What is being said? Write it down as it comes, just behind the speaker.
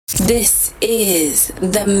This is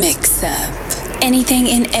the mix-up. Anything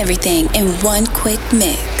and everything in one quick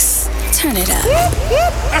mix. Turn it up.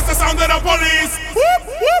 That's the sound of the police.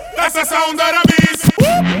 That's the sound of the beast.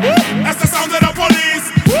 That's the sound of the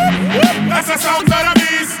police. That's the sound of the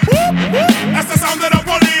beast. That's the sound of the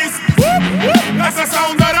police. That's the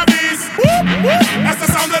sound of the beast. That's the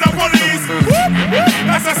sound of the police.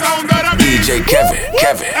 That's the sound of the beast. DJ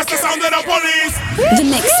Kevin. That's the sound of the police. The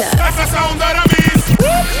mix-up. That's the sound of the beast.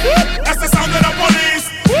 That's the sound of the police.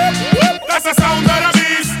 That's the sound of the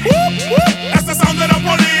beast. That's the sound of the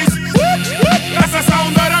police. That's the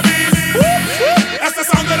sound of the beast. That's the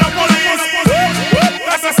sound of the police.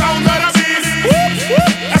 That's the sound of the beast.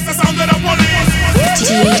 That's the sound of the police.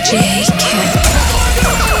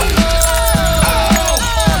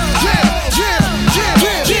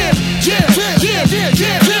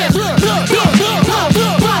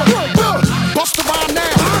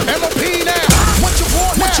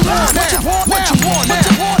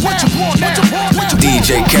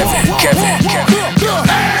 DJ Kevin. DJ Kevin.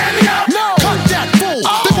 No, cut that fool.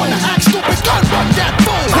 They wanna act stupid, gun run that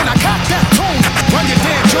fool. When I cock that tune, run your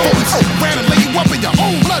damn Jones. Ran and lay you up in your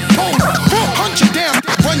own blood pool. Hunt you down,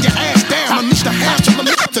 run your ass down. Unleash the hash till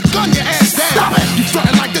to gun your ass down. You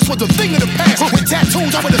frontin' like this was a thing of the past. With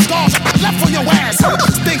tattoos over the scars left on your ass.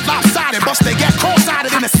 Think lopsided, bust they got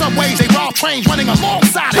cross-sided in the subways. They rob trains running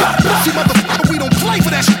alongside it. See, motherfucker, we don't play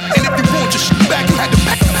for that shit. And if you want your shit back, you had to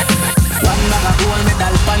back. One bag of gold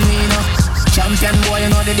medal pan me now. Champion boy, you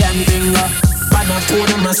know the damn thing. But not to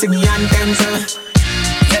them a sing the anthems.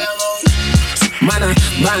 Man,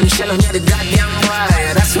 man, shell on the goddamn boy.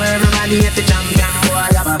 That's where everybody hit the champion boy.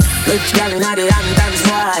 Have a rich girl in the anthems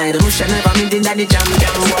boy. The bush never meeting that the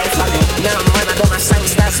champion boy. Now when I do my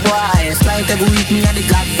songs, that's why. Fly every week me at the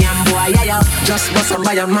goddamn boy. Yeah. Just bust up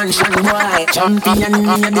by a mansion boy. Champion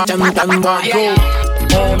me and the champion boy.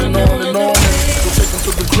 On and on and on. Take them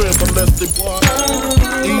to the crib unless they want.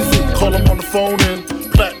 Easy, call them on the phone and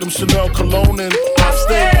platinum Chanel cologne and I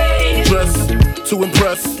stay dressed to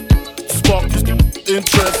impress, spark his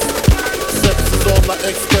interest. Sex is all I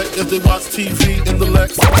expect as they watch TV in the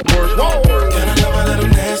Lex. Word. And I love my little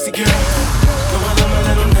nasty girl. Love my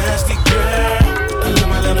little nasty girl. I love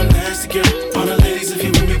my little nasty girl. All the ladies, if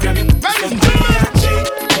you with me, grab me. From B.I.G.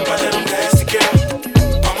 My little nasty girl.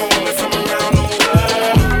 I'm a woman from around the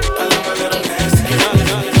world. I love my little nasty girl.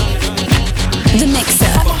 The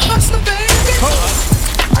mix-up. I'm a hustler, baby.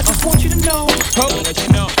 I just want you to know.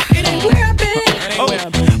 It ain't where I've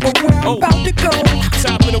been, but where I'm about to go.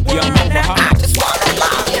 Top of the world. Now I just wanna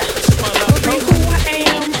love you. Be who I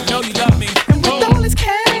am. Know you love me. And with all this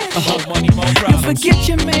cash, Money, more you problems. forget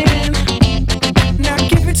your man. Now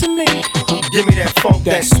give it to me. Give me that funk,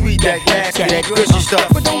 that sweet, that nasty, that gushy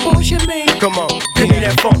stuff. But don't bullshit me. Come on, give me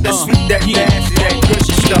that funk, that sweet, that nasty, that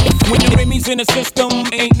gushy stuff. When the Remy's in the system,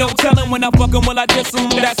 ain't no telling when I fuck 'em, will I diss 'em.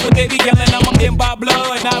 That's what they be yelling. I'm in by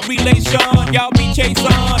blood, not relation. Y'all be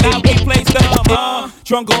chasing, I replace them.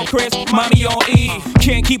 Drunk on Chris, mommy on E.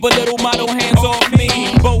 Can't keep a little model hands off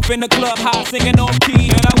me. Both in the club, high singing off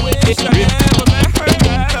key. And I wish I never met her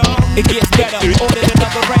at all. It gets better, ordered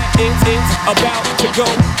another round. It's about to go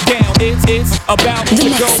down. It's about The to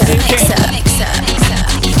go down. mix-up.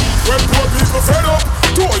 When poor people fed up,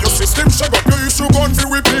 to all your system shake up, your issue gun fi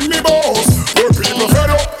we bring me boss. When people fed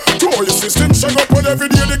up, to all your system shake up, when every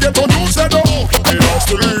day they get on news set up. He lost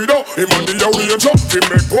the leader, him and the outrager. He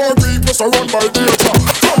make poor people surround by data.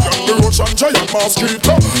 Giant the Russian giant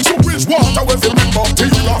mosquito. So which water we fill with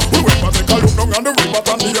bacteria? We went and take a look down on the river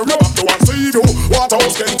and the area. Back to one see you,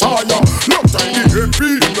 Waterhouse can tire. Long time the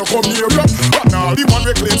MP in the come area. And now the one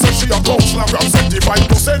we claim says she a coach now grab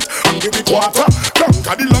 75% and give it quarter.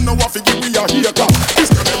 Conquer the land now I fi give we a hater.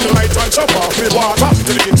 Disconnect the light and chop off the water.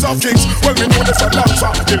 To the kings of kings, well me know the front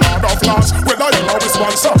dancer. The lord of lords, well I am now the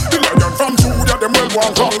sponsor. The lion from Judah, them well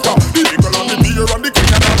want conquer. The eagle and the bear and the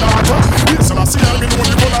king and the daughter. Yes, I see I me know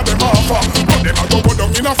the one of them offer. But them a go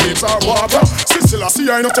down in a face of water. Still I see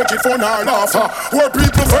I no take it for none offer. Where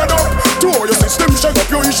people fed up, to all your system shut up.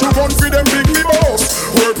 Your issue run for them big me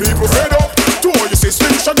boss. Where people fed up, to all your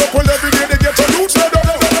system shut up. Well every day they get a new set up.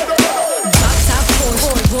 Drop top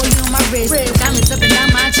Porsche, rolling on my wrist. Diamonds up and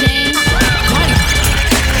down my chain.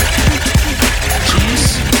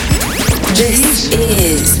 This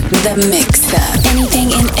is the mix-up.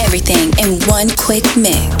 Anything and everything in one quick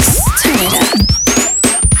mix. Turn it up.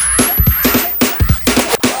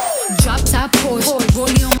 Drop top Porsche,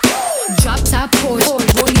 rolling on. Drop top Porsche,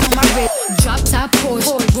 rolling on my wrist. Drop top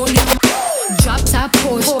Porsche, rolling on. Drop top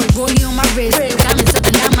Porsche, rolling on my wrist. Diamonds up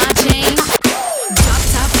and down my chain. Drop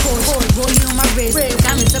top Porsche, rolling on my wrist.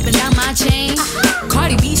 Diamonds up and down my chain.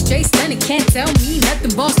 Cardi B straight stunning, can't tell me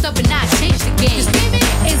nothing. Boss switched up and I changed the game.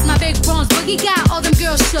 It's my big bronze boogie got all them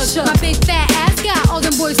girls shook. My big fat ass got all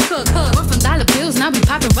them boys cook. We're from dollar bills, now we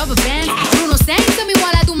poppin' rubber bands. Bruno sang to me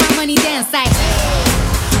while I do my money dance like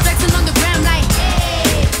flexing on the ground like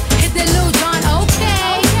hit that Lil Jon,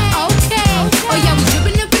 okay. Oh yeah, we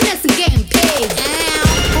drippin' and finesse and getting paid.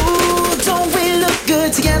 Ooh, don't we look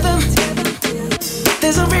good together?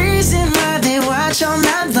 There's a reason why they watch all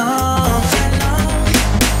night long.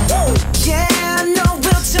 Yeah, I know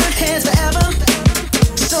we'll turn heads forever.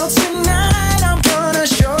 So tonight I'm gonna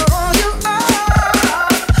show you all.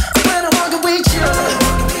 When I'm walking with you,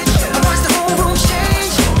 I watch the whole room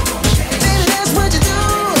change. Baby, that's what you do.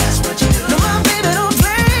 No, my baby don't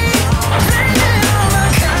play. Blaming on my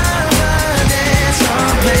confidence.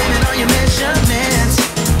 I'm blaming on your measurements.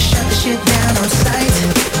 Shut the shit down on sight.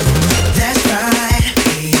 That's right.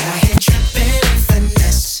 I hit tripping and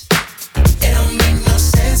finesse. It don't make no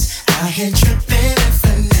sense. I hit tripping and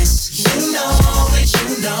finesse. You know it, you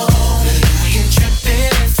know. I hit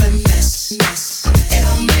tripping and finesse. It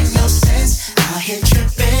don't make no sense. I hit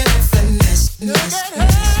tripping and finesse.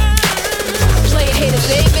 Playin' haters,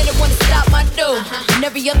 every minute wanna stop my dough. And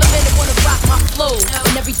every other minute wanna rock my flow.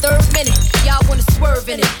 And every third minute, y'all wanna swerve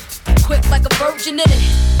in it. Quick like a virgin in it.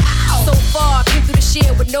 So far, I came through the shit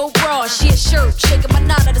with no bra. She a shirt, shaking my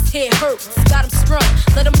knot out his head hurts. Got him strung,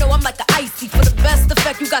 let him know I'm like the icy. For the best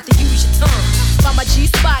effect, you got to use your tongue. Find my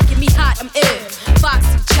G-spot, get me hot, I'm ill.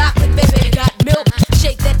 Foxy chocolate, baby, got milk.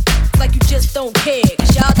 Shake that like you just don't care.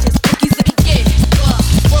 Cause y'all just cookies in the kid.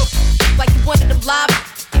 Work like you wanted them live.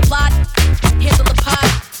 Plot, handle the pie.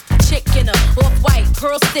 Chicken, off-white,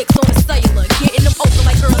 pearl sticks on the cellular. Getting them open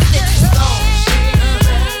like Earl Sticks.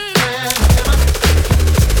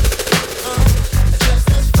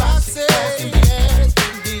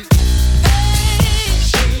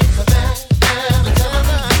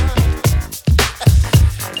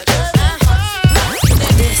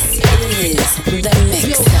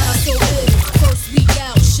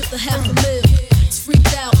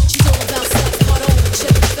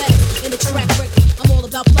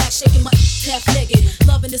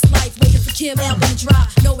 Kim album to drop,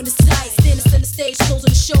 knowing it's tight. Standing center stage, closing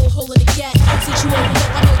the show, holding the gap. Since you open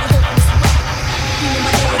up, I know you're hoping it's right. Feeling my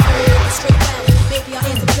name, straight out. Baby, I'll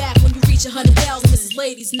answer back when you reach 100,000. This is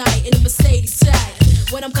ladies' night in a Mercedes tag.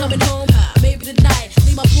 When I'm coming home, maybe tonight.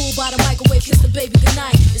 Leave my pool by the microwave, kiss the baby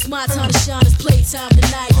goodnight. It's my time to shine, it's playtime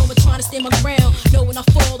tonight. No one trying to stand my ground. Know when I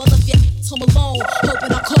fall, I left your home alone, hoping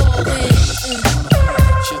I call in.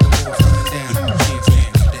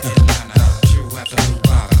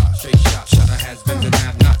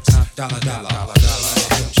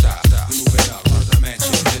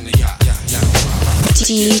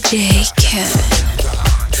 DJ Kevin.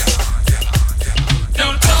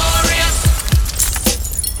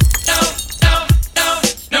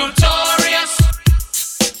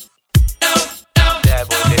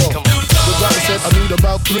 I need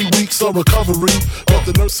about 3 weeks of recovery, but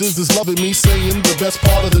the nurses is loving me, saying the best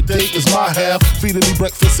part of the day is my half, feeding me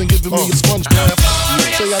breakfast and giving me a sponge bath.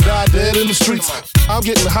 Say I died dead in the streets, I'm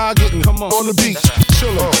getting high, getting on the beach,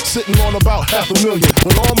 chillin', sitting on about $500,000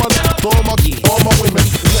 with all my women.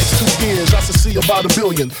 The next 2 years I should see about $1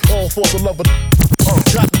 billion, all for the love of.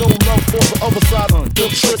 Got no love for the other side of the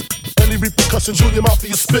trip. Any repercussions, Junior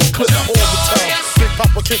Mafia spit clip all the time. Big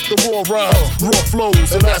Papa kick the raw rhymes, raw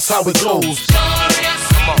flows, and that's how it goes.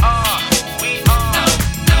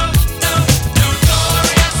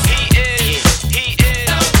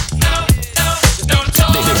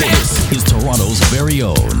 This is Toronto's very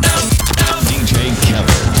own DJ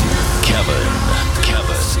Kevin.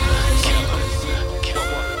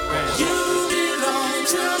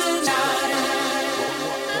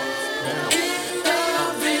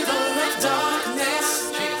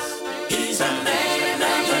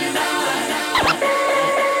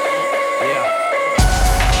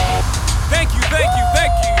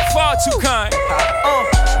 Too kind.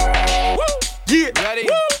 Yeah. Ready?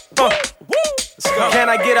 Can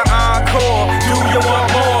I get an encore? Do you want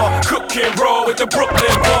more? Cook and roll with the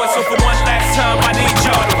Brooklyn boys. So for one last time, I need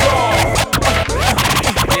y'all to roll.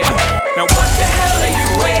 Now what the hell are you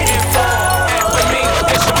waiting for? After me,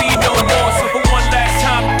 there should be no more. So for one last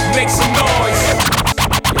time, make some noise.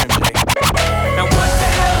 Now what the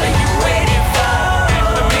hell are you waiting for?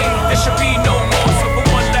 After me, there should be no more. So for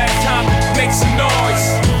one last time, make some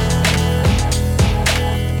noise.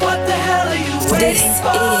 This is the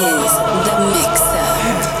mixer.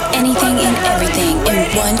 Anything and everything in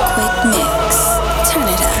one quick mix. Turn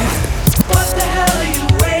it up. What the hell are you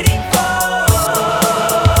waiting for?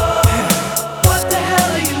 What the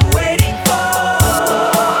hell are you waiting for?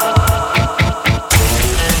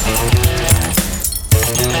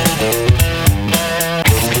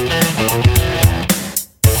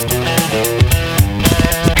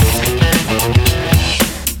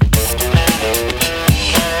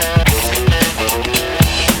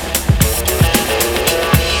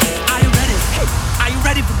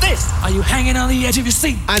 edge of your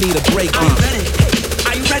seat? I need a break. Are you ready?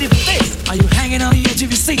 Are you ready for this? Are you hanging on the edge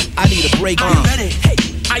of your seat? I need a break. Are you ready? Hey,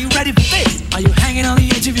 are you ready for this? Are you hanging on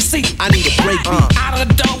the edge of your seat? I need a break. Out of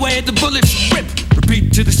the doorway, the bullets rip.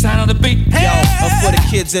 Repeat to the sound of the beat. Hey! Yo, for the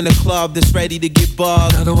kids in the club that's ready to get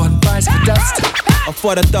bugged. Another one bites the dust. Or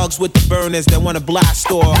for the thugs with the burners that wanna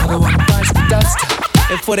blast off. Another one bites the dust.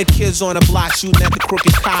 And for the kids on the block shooting at the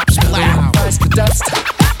crooked cops. Another one bites the dust.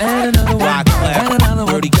 And another one, and another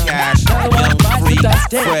one, Dirty Cash, Young Free,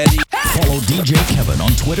 Freddy. Follow DJ Kevin on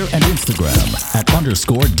Twitter and Instagram at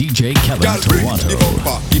 _DJ Kevin Toronto.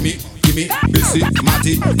 Gimme, Bessie,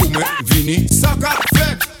 Matty, Ume, Vini, Saka,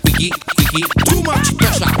 Fed, Wiki, too much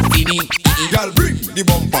pressure, Vini, y'all bring the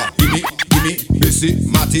bumper, gimme, Bessie,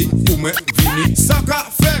 Matty, Ume, Vini, Saka,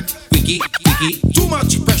 Fed, Wiki, too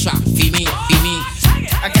much pressure, Vini.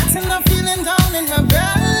 I got enough feeling down in my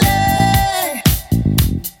belly.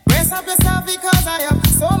 Brace up yourself because I have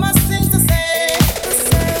so much things to say.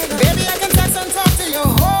 Baby, I can text and talk to you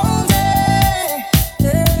whole day.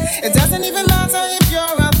 It doesn't even matter if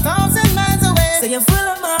you're 1,000 miles away. So you fill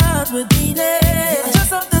up my heart with meaning. I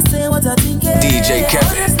just have to say what I think. DJ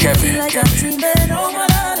Kevin. Like I'm dreaming, oh my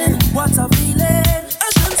darling, what I'm feeling. I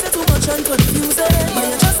shouldn't say too much and confuse it, but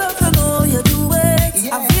you just have to know you do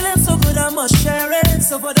it. I'm feeling so good, I must share it.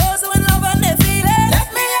 So for those who in love and they feel it,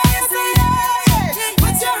 let me hear you say yeah.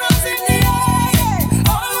 Put your hands in the air.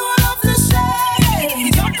 All who love to share.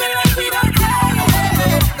 You jumping like we don't care.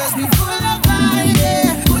 Cause we full of vibe,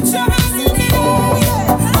 yeah. Put your hands in the air.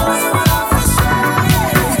 All who love to share.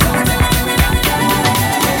 You jumping like we don't care.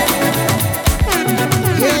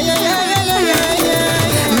 Yeah.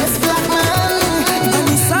 Miss Black Man, and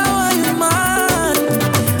it's how you man.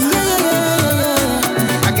 Yeah.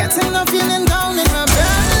 I got enough feeling down in my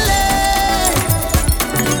belly.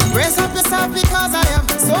 Brace up yourself because I have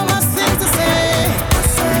so much things to say.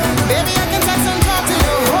 Baby, I can text and talk to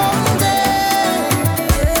you all day.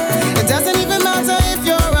 It doesn't even matter if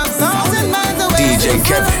you're 1,000 miles away. DJ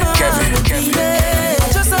Kevin. I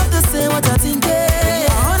just have to say what I think. I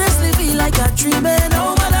honestly feel like I'm dreaming.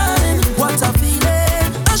 Oh my darling, what I'm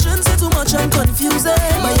feeling. I shouldn't say too much, I'm confusing.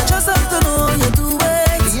 But you just have to know you do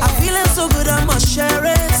it. I'm feeling so good, I must share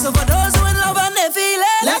it. So for those who in love and they feel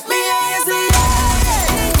it, let me hear you say yeah.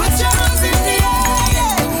 Put your hands in the air.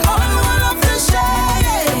 All who love to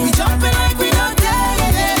share. We jumping like we don't care.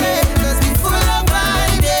 Cause we full of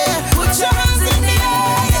vibe, yeah. Put your hands in the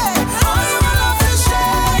air. All who love to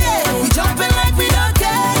share. We jumping like we don't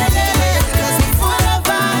care. Cause we full of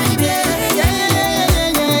vibe, yeah.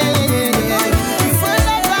 We full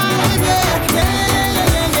of vibe, yeah.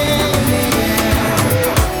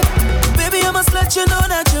 Baby, I must let you know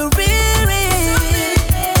that you're really.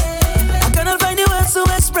 I cannot find the words to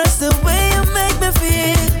express the way you make me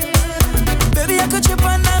feel. Baby, I could trip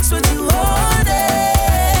and dance with you all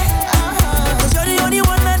day. Cause you're the only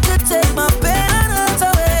one that could take my pain and hurt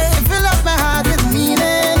away. You fill up my heart with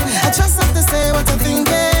meaning. I just have to say what I'm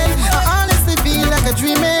thinking. I honestly feel like I'm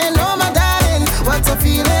dreaming. Oh my darling, what I'm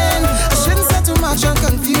feeling. I shouldn't say too much and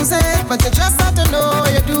confuse it, but you just have to know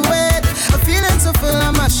you do it. I'm feeling so full,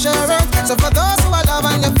 I must share it. So for those who are love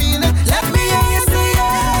and you feel it, let me hear you say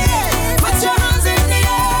yeah. Put your hands in the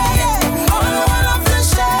air. All who love to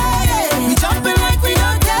share. We jumping like we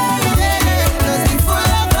don't care. Cause we full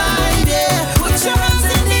of vibe, yeah. Put your hands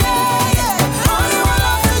in the air. All who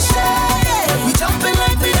love to share. We jumping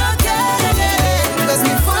like we don't care. Cause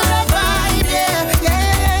we full of vibe, yeah.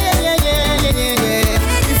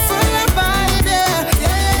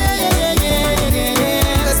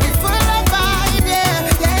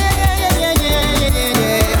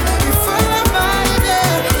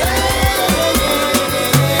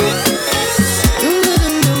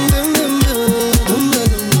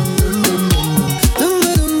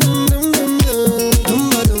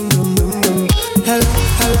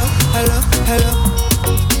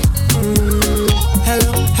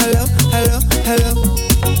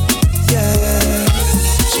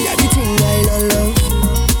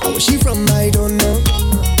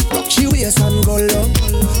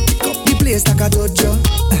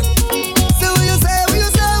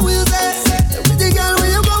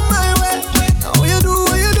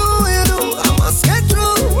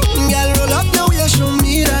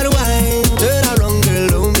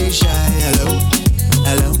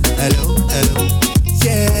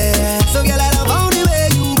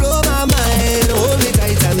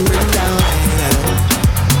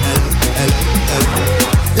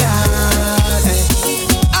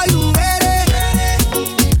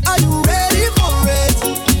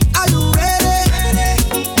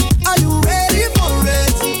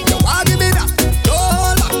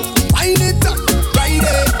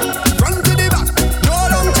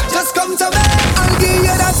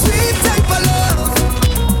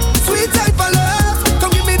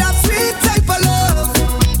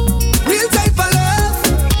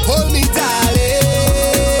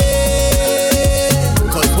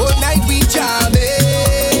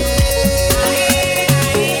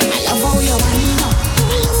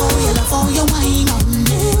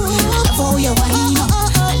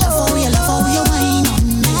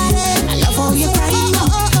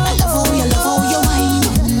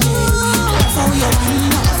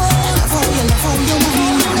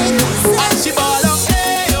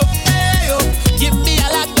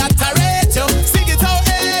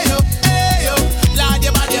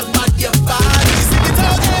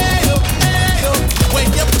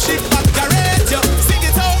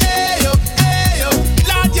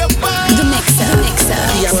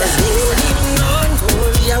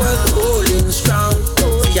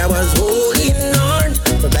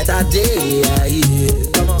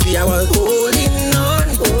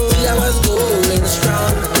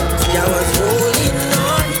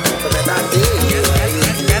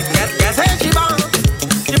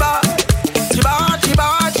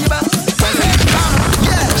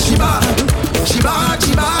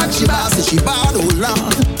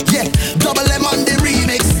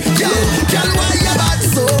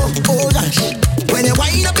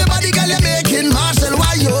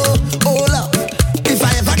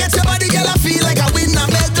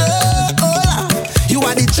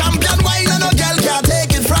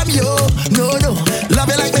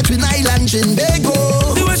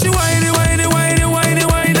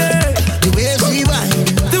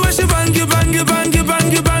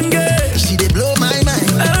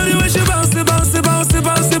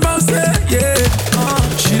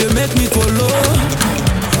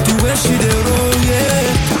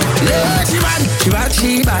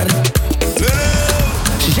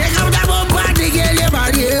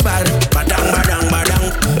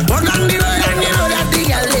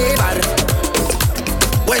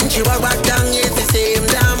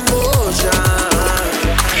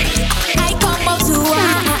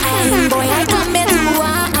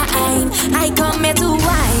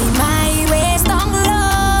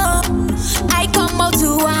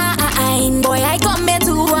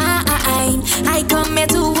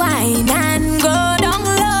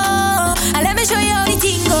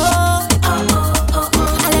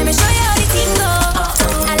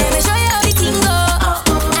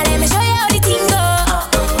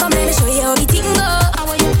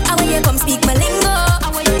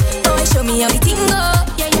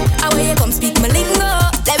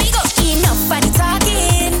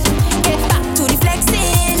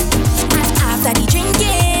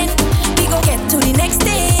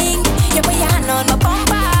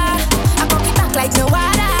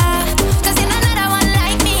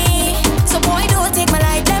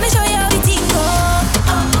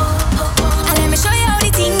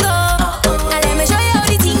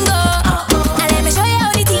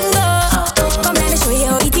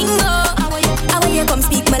 come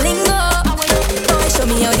speak my lingo. Boy, show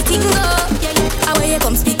me how the thing go. How you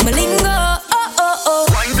come speak my lingo. Oh, oh, oh.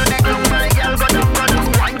 Wine to the ground, my girl, go down, go down.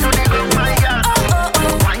 Wine to the ground, my girl. Oh, oh,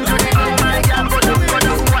 oh. Wine to the ground, my girl, go down, go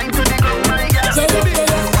down. Wine to the ground, my girl. Yeah, yeah, yeah,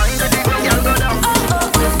 yeah. Wine to the ground, girl, go down. Oh, oh,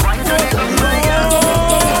 oh. Wine to the ground, my girl.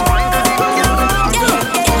 Wine to the ground, girl, go down.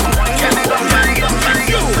 Wine to the ground, my girl, my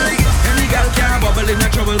girl, my girl. Any gal can't bubble in a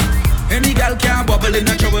trouble. Any gal can't bubble in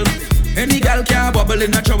a trouble. Any gal can't bubble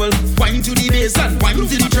in a trouble. Wine to the bass and wine to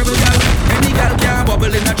the treble, gal. Any gal can't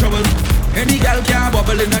bubble in a trouble. Any gal can't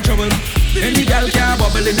bubble in a trouble. Any gal can't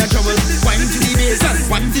bubble in a trouble. Wine to the bass and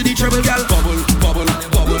wine to the treble, gal. Bubble, bubble,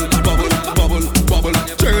 bubble, bubble, bubble, bubble.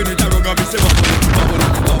 Turn it around, and me say bubble, bubble,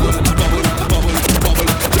 bubble, bubble, bubble,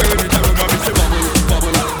 bubble. Turn it around, and me say bubble,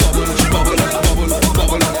 bubble, bubble, bubble, bubble,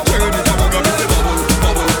 bubble. Turn it around, and me say bubble,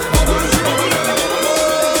 bubble, bubble, bubble.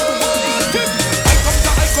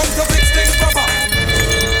 I come to fix things proper.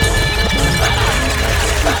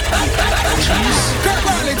 Kirk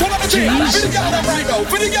Riley, turn up the chain. For the girl them right now.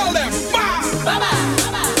 For the girl them.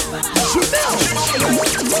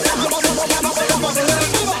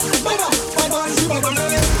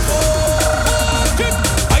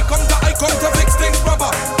 I come to fix things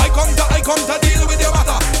proper. I come to deal with your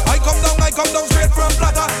matter. I come down straight from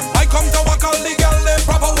platter. I come to walk all the girl them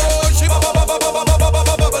proper. Whoa, she bubble.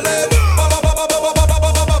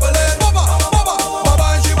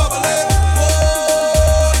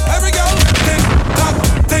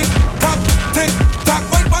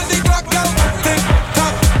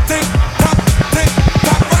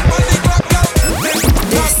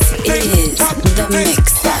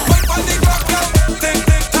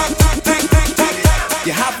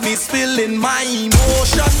 You have me spilling my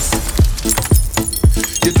emotions.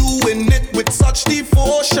 You're doing it with such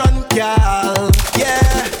devotion, girl.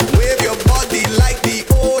 Yeah, wave your body like the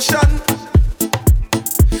ocean.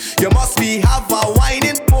 You must be have a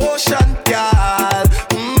whining potion, girl.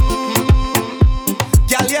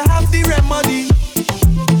 Girl, you have the remedy.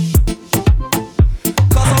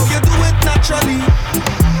 'Cause how you do it naturally.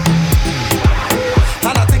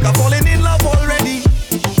 And I think I'm falling in love already.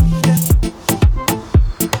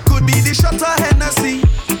 Could be the shot of Hennessy.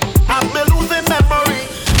 I'm losing memory.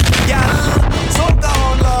 Girl, so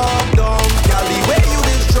down, love, down. Girl, the way you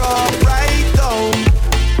just drop right down.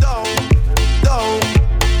 Down.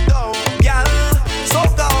 Girl, so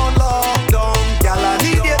down, love, down. Girl, I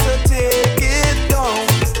need you to take it down.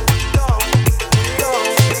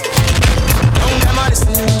 Young them a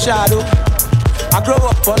listening shadow. I grow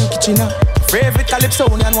up on Kitchener. Favorite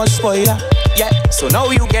Calypsonian was spoiler. Yeah, so now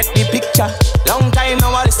you get the picture. Long time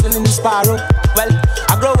now I listen in Sparrow. Well,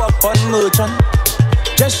 I grow up on Merchant.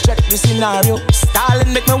 Just check the scenario.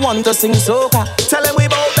 Stalin make me want to sing soca. Tell him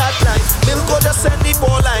about that line. Milko just send the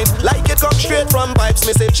ball line. Like it come straight from pipes.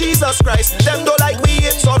 Me say Jesus Christ. Them don't like we,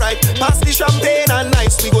 it's alright. Pass the champagne and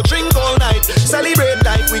nice. We go drink all night. Celebrate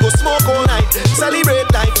life, we go smoke all night.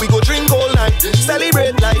 Celebrate life, we go drink all night.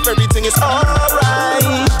 Celebrate life, everything is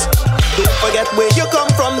alright. Don't forget where you come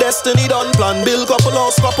from, destiny done plan. Build couple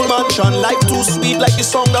house, couple mansion. Life too sweet like the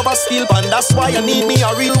song of a steel pan. That's why I need me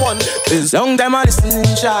a real one. It's long time I listen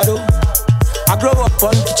in shadow. I grow up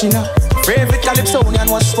on Kitchener. Favorite Calypsonian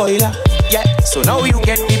was spoiler. Yeah, so now you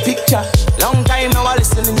get the picture. Long time now I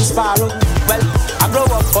listen in Sparrow. Well, I grow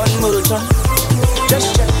up on Merchant.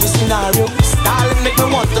 Just check the scenario. Stalin make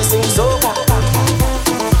me want to sing soca.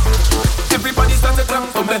 Everybody start to clap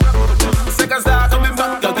for me. Seconds are coming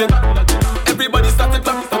back again. Everybody start to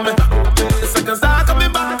clap for me. Seconds are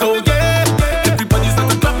coming back again. Everybody start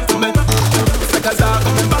to clap for me. Seconds are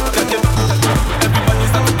coming back again. Everybody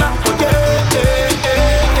start to clap again.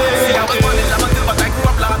 See, I was born in London, but I grew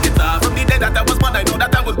up like guitar. From the day that I was born, I knew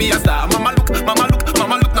that I would be a star. Mama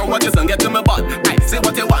look, now what you son get to my butt. I say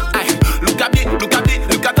what you want. I look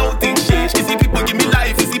at how things change. Easy people give me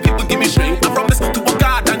life, easy people give me strength. I promise to work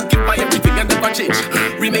hard and give my everything and never change.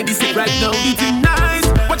 Remain the same right now, eating nice.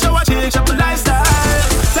 Watch how I change up my lifestyle.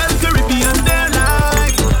 Tell Caribbean their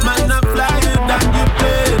life. Man, I'm flyer than you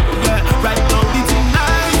play. Yeah, right now, eating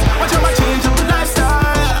nice. Watch how I change up my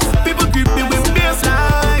lifestyle. People grip me with bass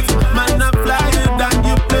life. Man, I'm flyer than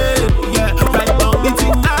you play. Yeah, right now,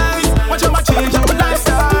 eating nice. Watch how I change up my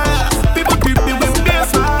lifestyle. People grip me with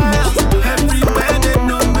bass life. Everywhere they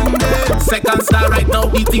know me name. Second star right now,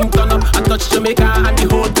 eating turn up. I touch Jamaica and the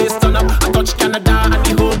whole place turn up. I touch Canada and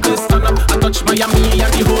the whole place turn up. I touch Miami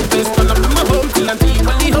and the whole place turn up. My home till and tea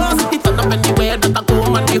when the whole city turn up. Anywhere that I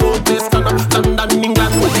go and the whole place turn up. London,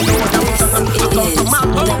 England, where they know that we turn up. I come to my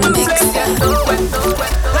home and place get nowhere.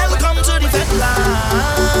 Welcome to the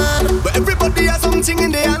Fedland, where everybody has something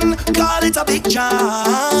in the hand. Call it a big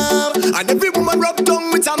jam, and every woman rub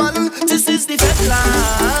tongue with a man. This is the Fedland.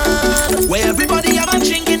 where everybody have a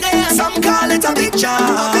drink in there. Some call it a big jam.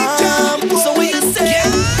 So what you say?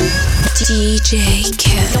 DJ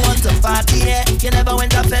Kevin. You want to party, yeah? You never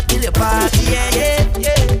went to fete till you party,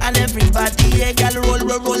 yeah. And everybody, yeah, girl, roll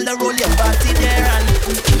your party there. And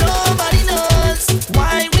nobody knows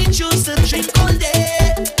why we choose to drink all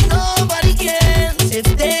day. Nobody cares if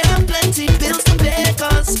they have plenty bills to pay.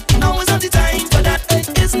 Cause now is not the time for that.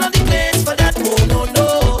 It's not the place for that. Oh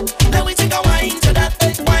no. Then we take a wine to that.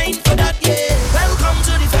 Wine for that, yeah. Welcome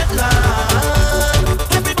to the fete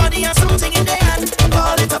land. Everybody has something in their hand.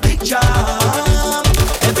 Call it a big jam.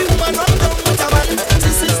 Every woman run down with a man.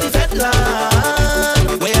 This is the fete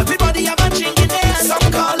land, where everybody have a drink in there.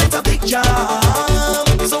 Some call it a big jam.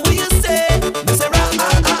 So what you say? Me say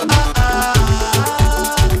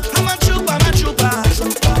I'm a trooper.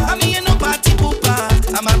 I mean no party pooper.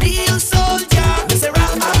 I'm a real soldier. Me say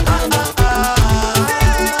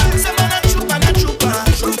say man a trooper.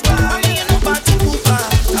 I mean no party pooper.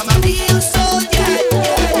 I'm a real soldier.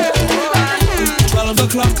 12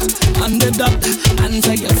 o'clock on the dot.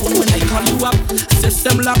 Answer your phone when I call you up.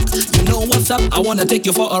 System lock, you know what's up. I wanna take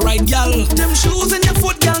you for a ride, gal. Them shoes in your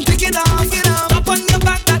foot, gal, take it off. Up on your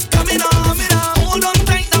back, that coming off. Hold on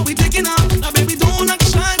tight, now we taking off. Now baby, don't act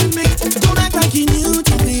shy with me. Don't act like you new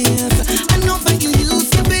to this. I know that you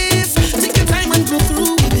used to this. Take your time and go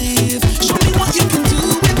through with this. Show me what you can do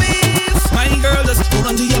with this. My girl, just hold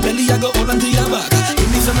on to your belly, I go hold on to your back. Give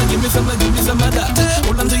me some of that.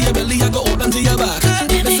 Hold on to your belly, I go hold on to your back.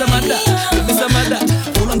 Give me some of that.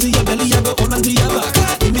 Hold on to your belly, I go hold on to your back.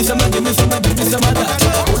 Give me some of that.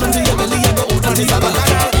 Hold on to your belly, I go hold on to your back.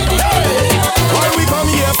 Why we come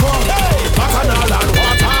here for? Bacchanal and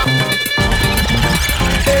water.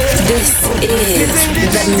 This is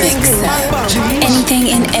the mix-up. Anything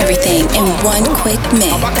and everything in one quick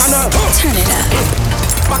mix. Turn it up.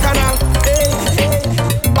 Bacchanal,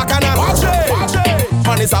 Bacchanal, watch it.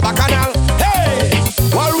 Man, it's a bacchanal. Hey,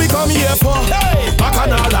 what we come here for?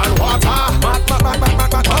 Bacchanal and water.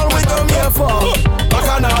 All we come here for?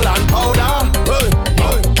 Bacchanal and powder.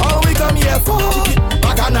 All we come here for?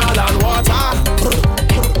 Bacchanal and water.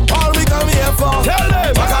 All we come here for?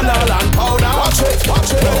 Bacchanal and powder. Watch it.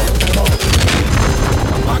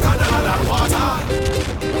 Bacchanal and water.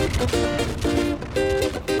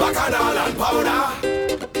 Bacchanal and powder.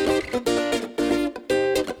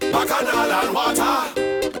 Bacchanal and water.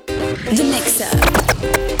 The mix-up.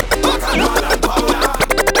 Bacchanal and powder.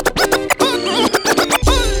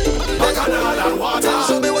 Bacchanal and water.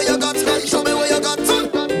 Show me what you got, show me what you got.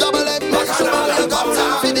 Double M, show me what you got.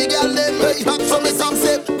 For the girl, them, show me some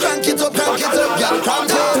sip. Crank it up, girl, crank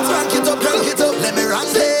it up. Let me run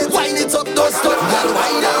it, wind it up, don't stop, girl,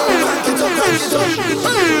 wind out. Crank it up. Show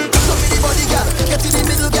me the body, girl, get in the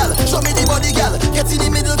middle, girl. Show me the body, girl, get in the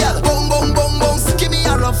middle, girl. Boom, boom, boom, boom, give me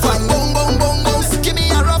a rough fine. Boom, boom, boom, boom, give me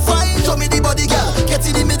a rough fine. Show me the body, girl, get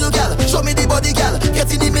in the middle, girl. Show me the body, girl,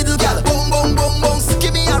 get in the middle, girl. Boom, boom, boom, boom,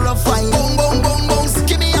 give me a rough fine. Boom, boom, boom, boom,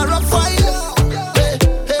 give me a rough fine. Hey,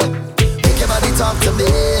 make your body talk to me.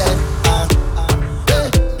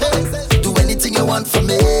 Do anything you want from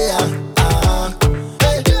me.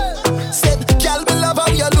 Said, girl, me love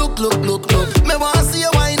how you look. Me wanna see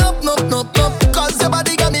you wind up. Cause your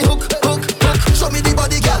body got me hook. Show me the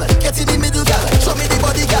body, girl, get in the middle, girl. Show me the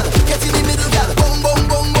body, girl, get in the middle, girl. Boom, boom,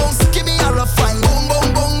 boom, boom, give me a rough fine. Boom,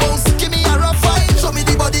 boom, boom, boom, give me a rough fine. Show me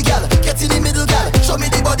the body, girl, get in the middle, girl. Show me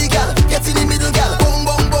the body, girl, get in the middle, girl. Boom,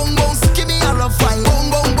 boom, boom, boom, give me a rough fine. Boom,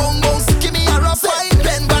 boom, boom, boom, give me a rough fine.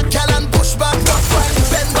 Bend back, girl, and push back, rough fine.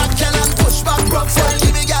 Bend back, girl, and push back, rough fine.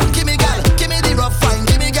 Give me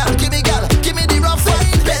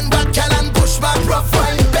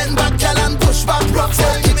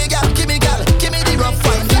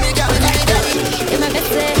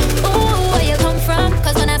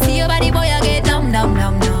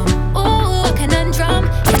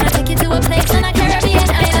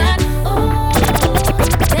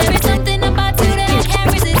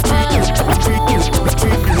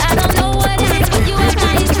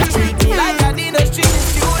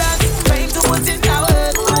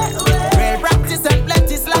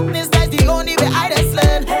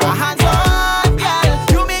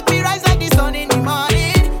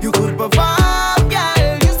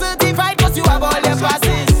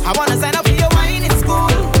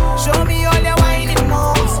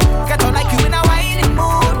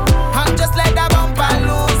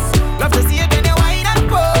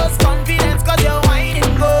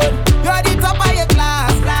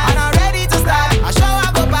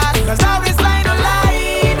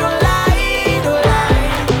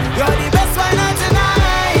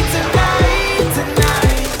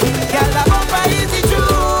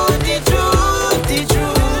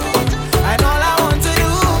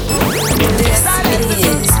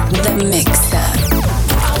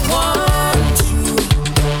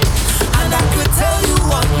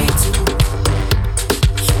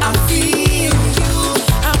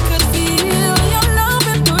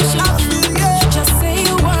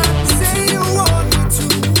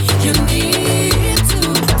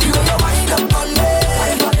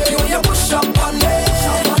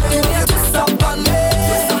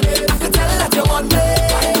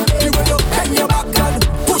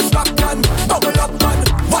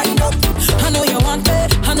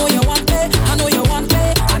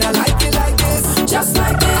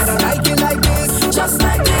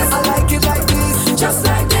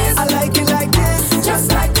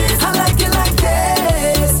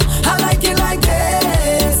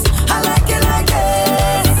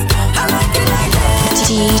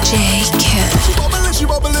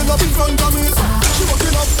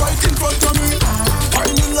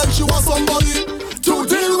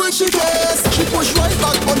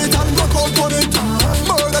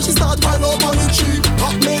Then she start pile up on the tree.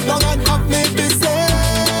 Up me down and up me busy.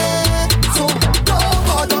 So don't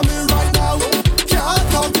bother me right now. Can't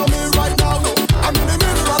talk to me right now. I'm in the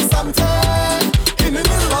middle of something. In the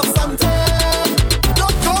middle of something.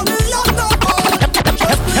 Don't call me young no boy.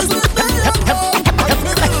 Just please leave me alone. I'm in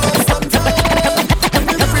the middle of something.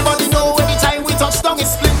 Everybody know anytime we touch down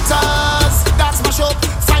it's splinters. That's mash up.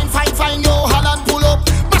 Fine, fine, fine, yo, Holland pull up.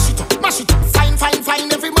 Mash it up, mash it up. Fine, fine, fine.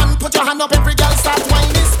 Every man put your hand up. Every girl start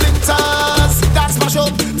whining splinters. That's mash up.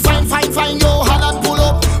 Fine, fine, fine, yo, Holland pull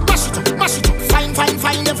up. Mash it up, mash it up. Fine, fine,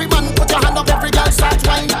 fine. Every man put your hand up. Every girl start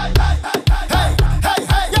whining. Hey, hey,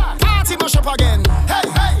 hey, yeah. Party mash up again. Hey,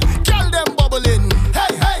 hey. Girl them bubbling.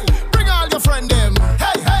 Hey, hey. Bring all your friend them.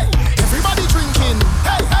 Hey, hey. Everybody drinking.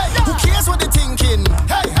 Hey, hey. Who cares what they thinking?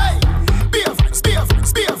 Hey, hey. Beer vibes, beer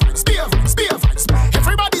vibes, beer vibes, beer vibes, beer vibes.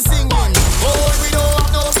 Everybody singing. Oh, we don't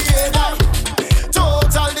have no behavior.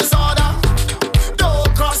 Total disorder.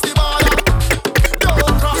 Don't cross the border.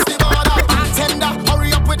 Don't cross the border. Bartender,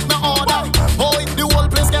 hurry up with my order. Boy, the whole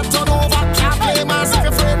place get turned over. Can't play mass if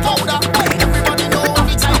you're afraid powder. Everybody know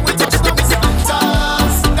every time we touch down it's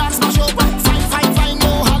splinters. That's mash up. Fine, fine, fine,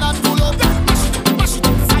 no Holland pull up. Mash it up, mash it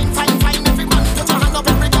up. Fine, fine, fine. Every man put your hand up.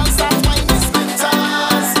 Every girl start whining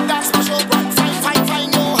splinters. That's mash up. Fine, fine, fine,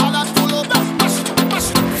 no Holland pull up. Mash it up, mash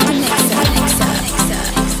it up. Fine, fine, fine.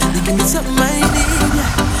 You give me something I need,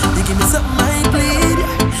 yeah. You give me something I bleed,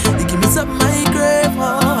 yeah. You give me something I crave,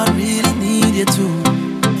 oh, I really need you too.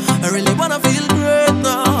 I really wanna feel great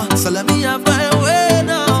now, so let me have my way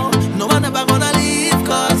now. No one ever gonna leave,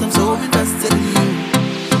 cause I'm so invested in you.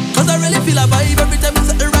 Cause I really feel a vibe every time you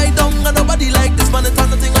set the right down. And nobody like this, man, it's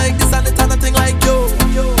nothing like this, and it's nothing like you.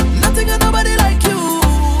 Nothing and nobody like you.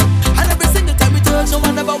 And every single time we touch, no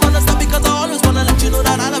one ever wanna stop, because I always wanna let you know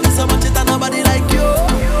that I love you so much, it's nobody like you.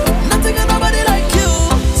 Nothing and nobody like you.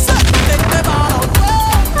 So make me ball out.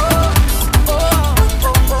 Oh, oh,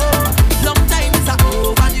 oh, oh. Long time is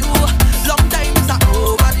overdue. Long time is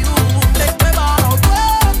overdue. Make me ball out.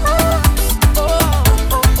 Oh, oh,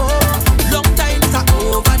 oh, oh. Long time is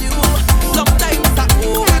overdue. Long time is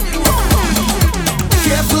overdue.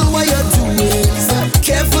 Careful what you're doing.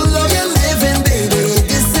 Careful how you're living, baby.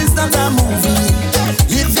 This is not a movie.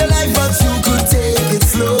 Live your life, but you could take it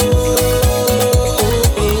slow.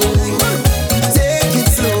 Take it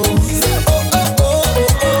slow. Oh, oh, oh,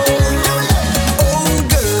 oh, oh. Oh,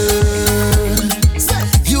 girl.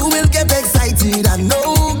 You will get excited, I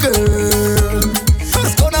know, girl.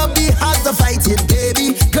 It's gonna be hard to fight it,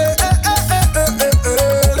 baby. Girl,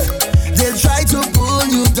 they'll try to pull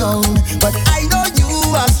you down, but I know you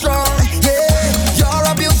are strong. Yeah, you're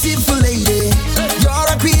a beautiful lady. You're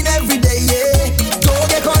a queen every day. Yeah, don't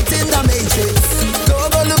get caught in the matrix.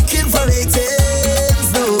 Don't go looking for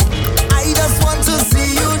ratings. No, I just want to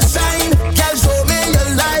see you shine. Girl, show me your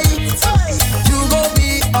light. You gon'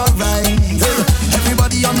 be alright.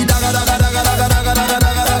 Everybody on the daga daga daga daga daga daga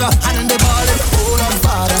daga daga. And then they ball it, hold on,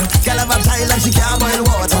 father. Girl have a child and she can't boil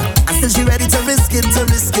water, and still she ready to risk it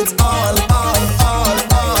all, all, all,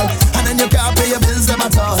 all. And then you can't pay your bills them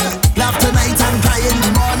at all. Laugh tonight and cry in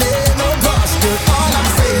the morning. Oh gosh, girl, all I'm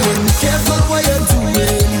saying, careful what you're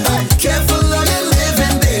doing. Careful how you're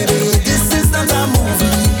living, baby. This is not a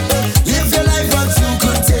movie. Live your life, but you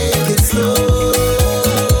could take it slow.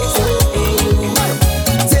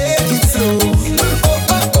 Take it slow. Oh, oh,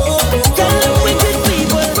 oh, oh. Tell them wicked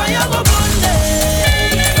people, fire go burn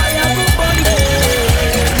them. Fire go burn them.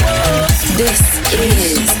 This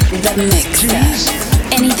is the mixer.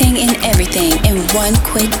 Anything and everything in one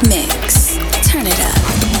quick mix. Turn it up.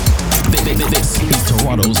 This is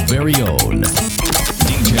Toronto's very own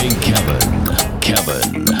DJ Kevin.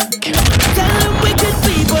 Kevin. Tell them wicked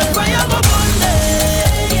people, fire go burn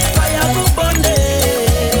them. Fire go burn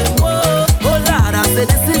them. Oh, oh Lord, I said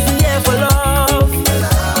this is the year for love.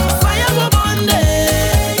 Fire go burn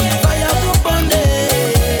them. Fire go burn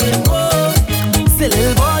them. Oh, say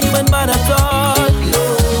little boy, you ain't mad at all.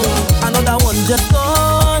 Another one just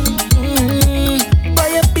gone. Boy,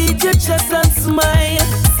 you beat your chest and smile.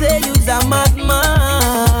 Say you's a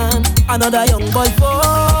madman. Another young boy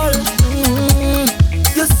fall.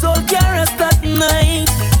 Your soul can't rest at night.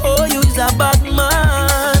 Oh, you's a bad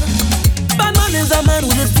man. Bad man is a man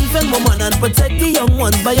who just defend woman and protect the young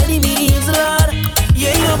ones by any means, Lord. You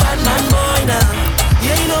ain't no bad man, boy, now.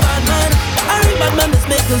 You ain't no bad man. Every bad man just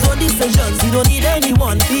make his own decisions. He don't need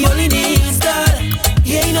anyone. He only needs God.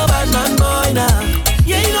 You ain't no bad man, boy, now.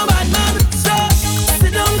 You ain't no bad man. So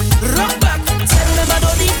sit down, rock back. Tell them I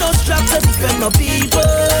don't need no straps to defend my people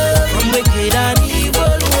from wicked and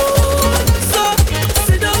evil. Whoa. So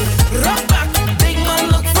sit down, rock back. Big man,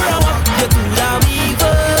 look for a walk. You're too damn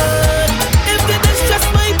evil. If you distress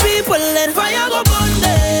my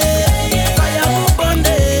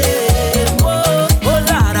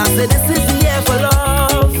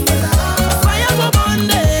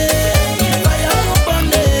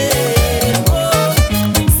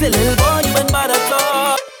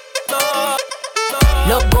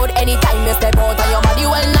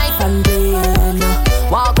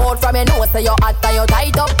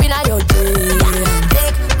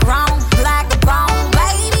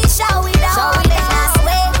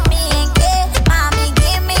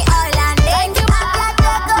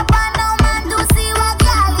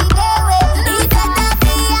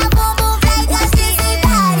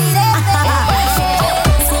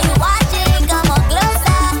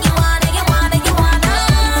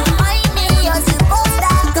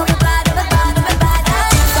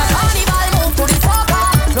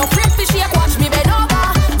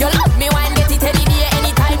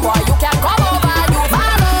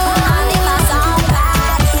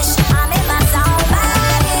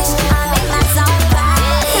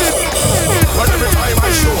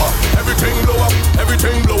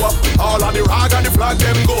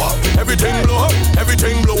flag them go up. Everything blow up,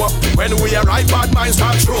 everything blow up. When we arrive, bad minds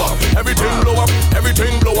start throw up. Everything blow up,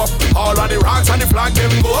 everything blow up. All of the rocks and the flag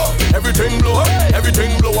them go up. Everything blow up,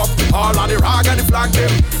 everything blow up. All of the rock and the flag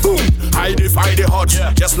them boom. I defy the odds,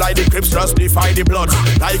 just like the Crips just defy the Bloods.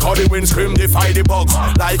 Like how the wind scream defy the bugs.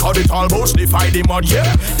 Like how the tall boats defy the mud.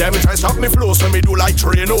 Yeah, them try stop me flow, so me do like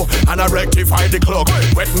Trino and I rectify the clock.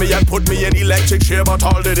 Wet me and put me in electric chair, but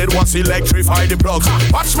all they did was electrify the plugs.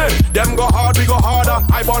 Watch me, them go hard, we go harder.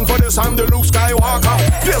 I born for this, I'm the Luke Skywalker.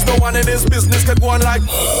 There's no one in this business can go on like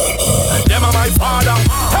them are my father.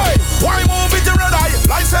 Hey, why move it to red eye?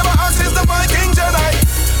 Lightsaber axes the Viking Jedi.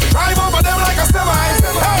 Drive over them like a semi.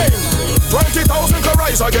 Hey, 20,000 can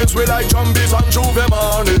rise against we like zombies on Juve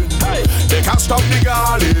morning. Hey, they can't stop the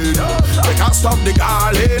garland. They can't stop the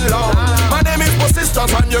garland long. My name is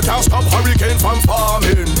Persistence and you can't stop hurricane from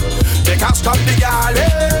forming. They can't stop the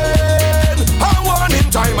garland. I want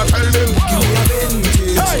in time I tell them.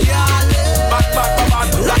 Hey, back, back,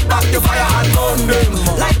 back, light back the fire and burn them.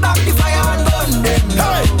 Light back the fire and burn them.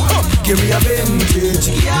 Hey, give me a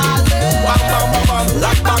vintage. Bam, bam, bam, bam.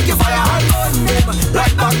 Light back the fire and burn them.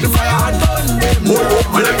 Light back the fire and burn them. I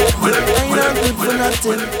ain't not good for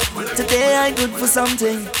nothing. Today I good for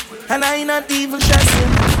something. And I ain't not even stressing.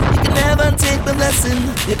 You can never take the blessing.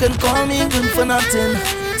 You can call me good for nothing.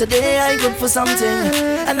 Today I good for something.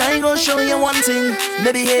 And I gon' show you one thing.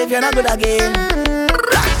 My behavior not good again.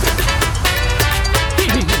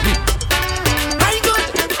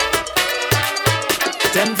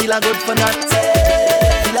 Them feel a good for nothing.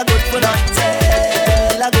 Feel a good for nothing.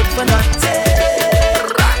 Feel a good for nothing.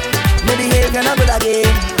 My behavior not good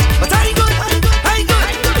again. But I good, I good, I good,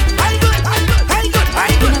 I good, I good, I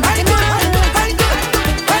good, I good, I good,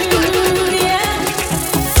 I good. Yeah.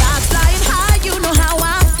 Flags flying high, you know how I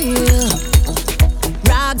feel.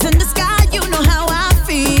 Rags in the sky, you know how I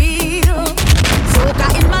feel. Soca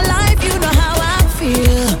in my life, you know how I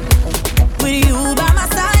feel. With you by my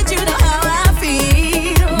side, you know how I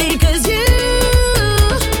feel. Because you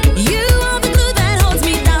are the glue that holds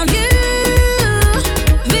me down. You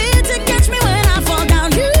there to catch me when I fall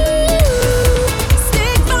down. You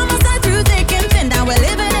stick by my side through thick and thin. Now we're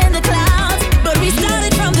living in the clouds, but we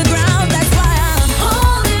started from the ground. That's why I'm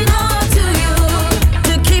holding on to you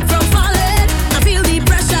to keep from falling. I feel the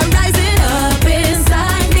pressure rising up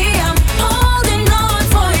inside me. I'm holding on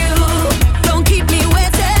for you. Don't keep me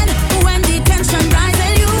waiting when the tension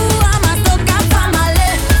rising. You are my soca family,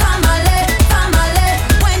 family, family.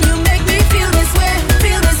 When you make me feel this way,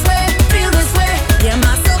 feel this way, feel this way. Yeah,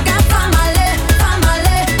 my soca family,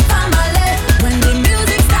 family, family. When the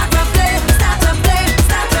music start to play, start to play,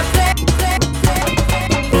 start to play.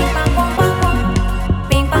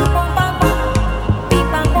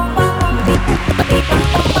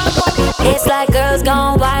 It's like girls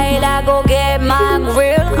gone wild, I go get my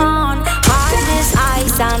grill on. Hardest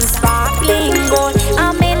ice and sparkling gold.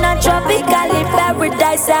 I'm in a tropical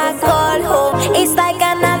paradise I call home. It's like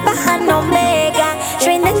an alpha and omega,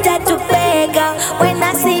 Trinidad to Vega. When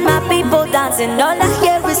I see my people dancing, all I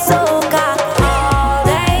hear is soca. All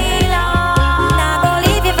day long, I gon'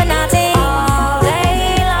 leave you for nothing. All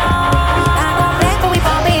day long, I gon' play for we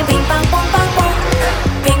poppin'. Ping pong pong pong pong,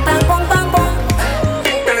 ping pong pong pong pong.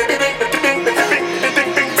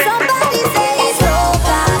 Somebody say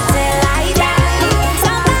soca till I die.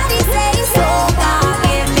 Somebody say soca,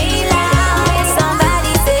 give me life.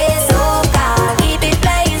 Somebody say soca, keep it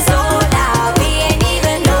playing so loud. We ain't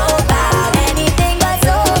even know about anything but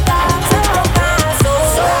soca, soca,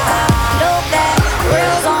 soca. Look that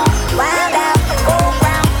girls on wild out, go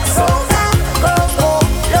round. Soca, girls go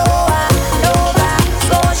lower, Nova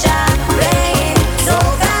Scotia, playing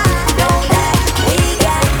soca. Know that we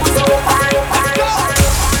got soca.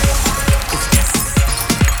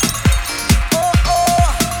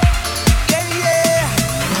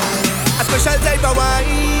 A special type of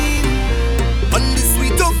wine on this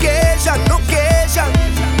sweet occasion, occasion.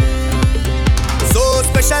 So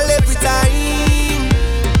special every time.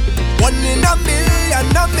 One in a million,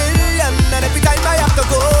 and every time I have to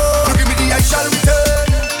go. You give me the I shall return,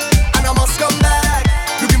 and I must come back.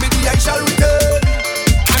 You give me the I shall return,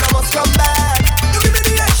 and I must come back. You give me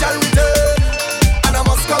the I shall return, and I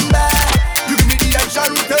must come back. You give me the I shall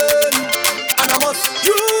return, and I must.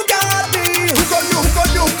 You got me. Hook on you, hook on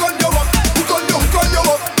you, hook on you up. Hook on you, hook on you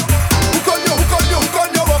up. Hook on you, hook on you, hook on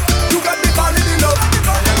you up. You got me falling in love.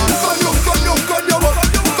 Hook on you, hook on you, hook on you up.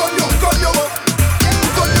 Hook on you, hook on you up.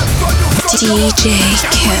 Hook on you, hook on you, hook on you up. DJ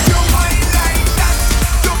Kevin.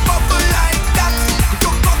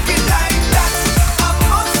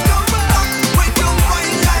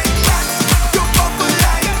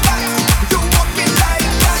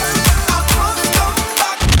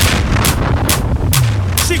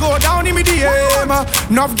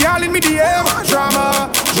 Enough girl in me DM.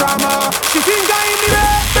 Drama, drama. She think I in the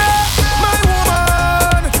bed. My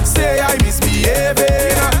woman say I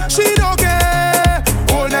misbehaving. She don't care.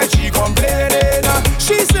 All night she complaining.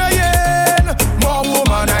 She saying more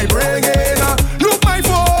woman I bring in. Look my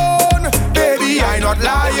phone, baby I not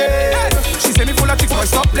lying. She say me full of tricks, boy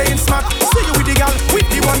stop playing smart. See you with the girl with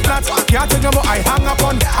the one flat. Can't tell you more I hang up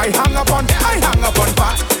on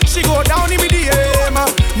pat. She go down in me DM.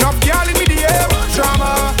 Enough girl in me DM.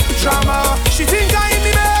 Drama, drama. She think I in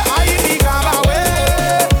the bed. I in the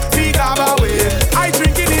Gabaway. The Gabaway. I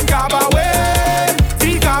drinking in Gabaway.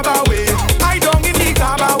 The Gabaway. I down in the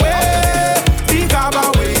Gabaway. The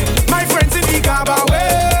Gabaway. My friends in the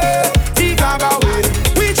Gabaway. The Gabaway.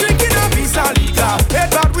 We drinking a Visa Liga.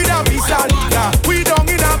 Head back with a Visa Liga. We down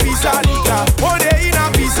in a Visa Liga. One day in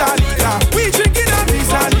a Visa Liga. We drinking a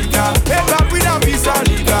Visa Liga. Head back with a Visa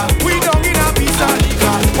Liga. We down in a Visa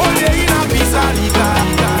Liga. One day in a Visa Liga.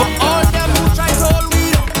 For all them who try to hold we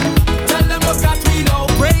down, tell them look at we now.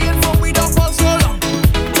 Praying for we don't fall so long.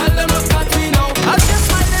 Tell them look at we now. I just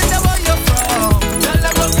smiling them where you're from. Tell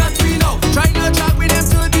them look at we now. Try not drag with them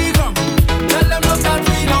to the ground. Tell them look at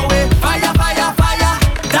we now. Fire, fire, fire.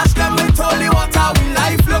 Dash them with holy water. We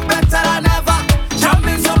life look better than ever.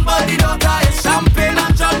 Jumping somebody daughter is champagne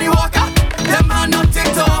and Johnny Walker. Them man not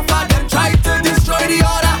take to offer. Them try to destroy the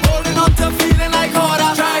order. Holding on to feeling like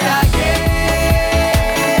order. Try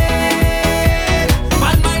again.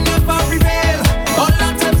 Man might never prevail. All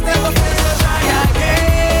attempts never fail. Try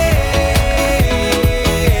again.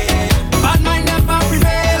 Man might never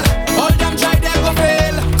prevail. All them try never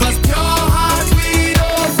fail. Cause pure heart we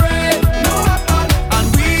don't afraid. No weapon. And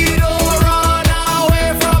we don't run away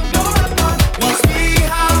from no weapon. Once we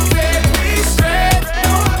have faith we straight.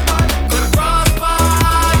 No weapon. Could prosper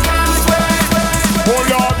against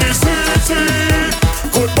Hold on the city,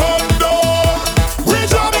 good bomb down. We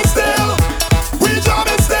jamming still, we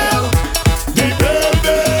jamming still. The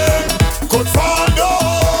building could fall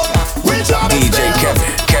down. We jamming DJ still,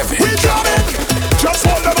 Kevin. we jamming. Just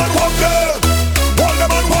hold them and walk them, hold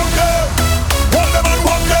them and walk them, hold them and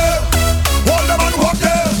walk them, hold them and walk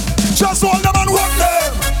them. Just hold them and walk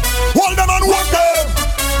them, hold them and walk them,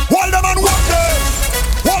 hold them and walk them,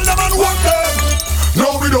 hold them and walk them. No,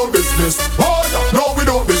 we don't business. Oh yeah, no, we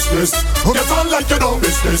don't business. Get on like you don't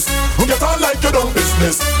business. Get on like you don't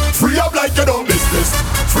business. Free up like you don't business.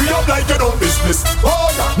 Free up like you don't business. Oh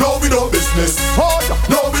yeah, no, we don't business. Oh yeah,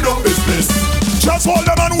 no, we don't business. Just hold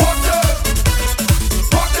them and walk them.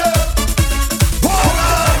 Walk them. Walk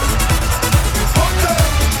them. Walk them.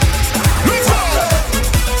 Let's go.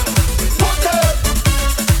 Walk them.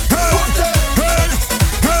 Hey, walk them. Hey,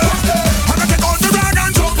 hey, walk them. I'm gonna take all the rag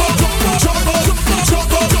and jump up, jump up, jump up,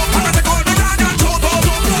 jump up. I'm gonna take all the rag and jump up,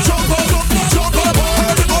 jump up, jump up. I'm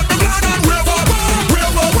gonna take all the rag and wave up,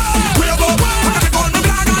 wave up, wave up. I'm gonna take all the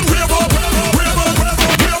rag and wave up, wave up,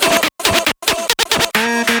 wave up.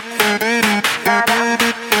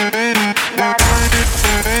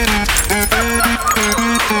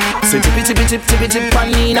 So tippy tippy tip tippy tip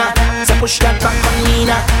panina. So push that back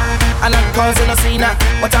panina. And I'm causing a scene.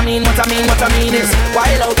 What I mean is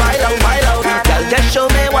wild out, wild out, wild out. Girl, just show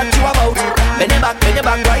me what you about. Bend your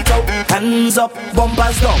back right out. Hands up,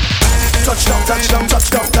 bumpers down. Touchdown, touchdown,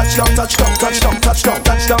 touchdown, touchdown, touchdown, touchdown, touchdown,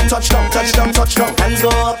 touchdown, touchdown, touchdown, touchdown. Hands go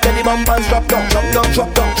up, then the bumpers drop down, drop down,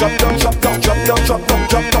 drop down, drop down, drop down, drop down,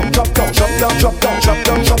 drop down, drop down, drop down, drop down, drop down, drop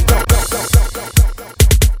down, drop down.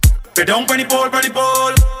 Get down on the pole, pull on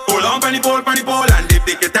the pole, and dip.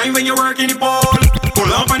 Take your time when you work in the pole.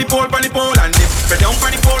 Pull on the pole, and dip. Get down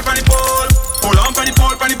on the pole, pull on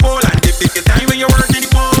the pole, and dip. Take your time when you work in the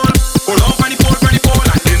pole. Pull on the pole,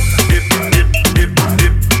 and dip, dip, dip, dip,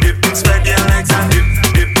 dip, dip. Spread your legs and dip,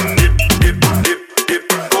 dip, dip, dip, dip, dip.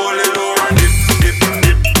 Pull it over and dip, dip,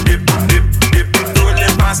 dip, dip, dip, dip. Do it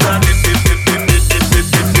little faster, dip, dip, dip, dip, dip, dip,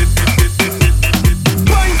 dip, dip, dip, dip, dip.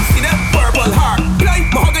 Blind, see that purple heart. Blind,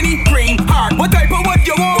 mahogany, green heart. What type of what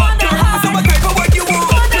you want? I said what type of what you want?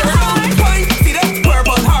 Blind, see that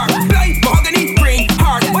purple heart. Blind, mahogany, green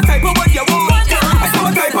heart. What type of what you want? I said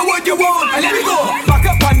what type of what you want? And let me go. Back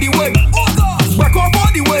up on the wood. Back off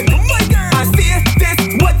on the wood. And say this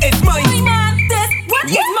what is mine. This what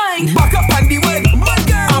is mine. Back up on the wood.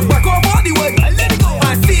 And back off on the wood. And let me go.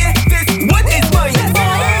 And say this what is mine.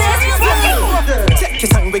 Take your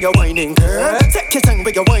time with your whining, girl. Take your time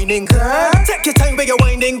with your whining, girl. Take your time with your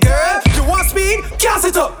whining, girl. You want speed? Gas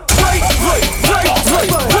it up. Right, right, right, right,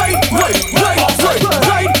 right, right, right, right,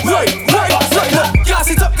 right, right, right, right. Gas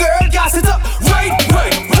it up, girl. Gas it up. Right,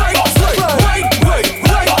 right, right, right, right, right,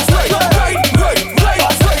 right, right, right, right,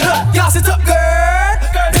 right. Gas it up, girl.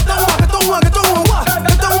 Get down, walk, get down, walk, get down, walk,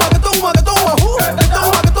 get down, walk, get down, walk, get down, walk.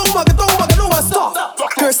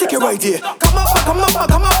 dear. Come up, what? Come up,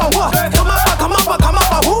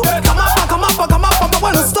 who? Come up,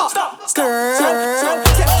 well, stop. Skirt.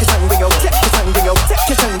 Take your time, yo, take your time, yo, take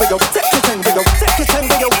your time, yo, take your time, yo, take your time,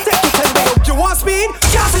 yo, take your time, yo. You want speed?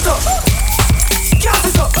 Gas it up. Gas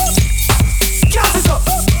it up. Gas it up.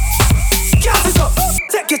 Gas it up.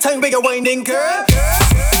 Take your time, bigger winding girl.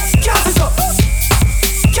 Gas it up.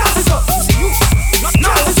 Gas it up.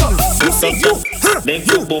 Gas it up. You say you,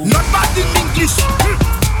 not bad in English,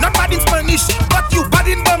 not bad in Spanish, but you bad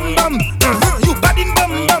in bum bum. You bad in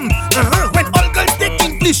bum bum. When all girls take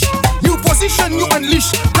English, new position you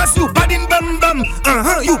unleash. Cause you bad in bum bum.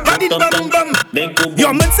 You bad in bum bum.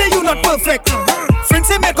 Your man say you not perfect. Friends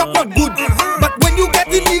say make up not good. But when you get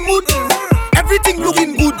in the mood, everything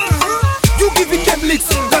looking good. You giving them licks,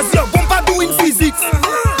 cause your bumper doing physics.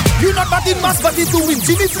 You not bad in mass, but it's doing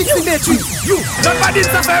Jimmy flicks in the tree. You not bad in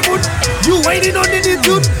Safari Mood. You waiting on the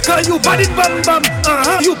dude, cause you bad in bum bum.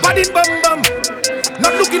 You bad in bum bum.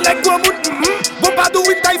 Not looking like Guamun. Bumper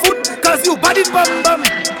doing typhoon, cause you bad in bum bum.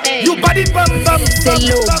 You bad in bum bum. Say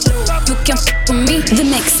low, you can f with me, the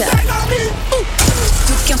mixer.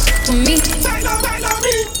 You can f with me.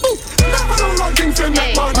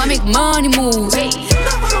 I make money move.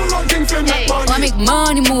 I make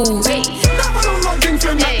money move.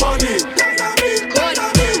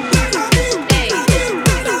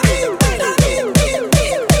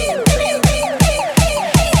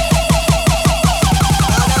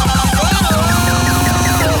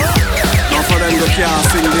 Now for them that can't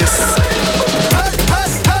sing this.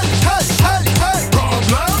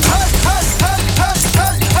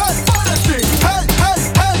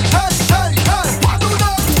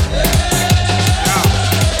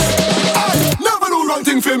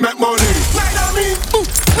 Fi make money. Neither me,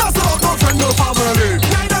 not so no friend, no family.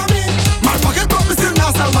 Neither me, my pocket promise still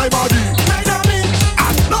not sell my body. Neither me,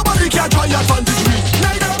 and nobody can try advantage me.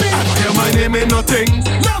 Neither me, I hear my name ain't nothing.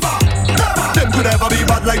 Never, never. Them could ever be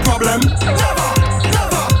bad like problem. Never,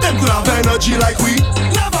 never. Them could have energy like we.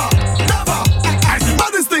 Never, never. I'm the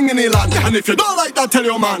baddest thing in the land, and if you don't like that, tell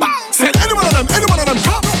your man. Say any one of them come. Any one of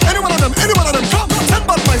them come. Ten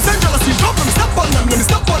bad minds, send jealousy, drop them, step on them, let me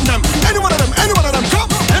step on them. Any one of them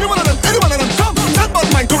come. Any one of them come. Ten bad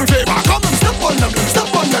minds, come in favor, come and step on them,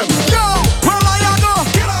 step on them. Yo, where I go?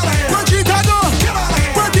 Get out of here. Where cheat I go? Get out of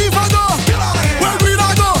here. Where thief I go? Get out of here. Where greed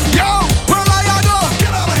I go? Yo, where I go?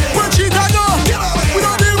 Get out of here. Where cheat I go? Get out of here. We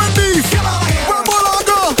don't deal with beef. Get out of here. Where bull I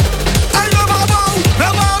go? I never bow.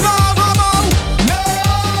 Never bow. Never,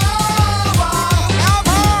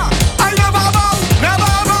 ever. I never bow.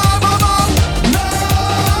 Never bow.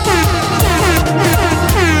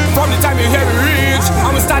 From the time you hear me reach,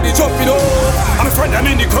 I'ma start the jumping up. I'm a friend, I'm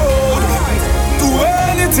in the code. Do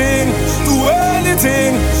anything.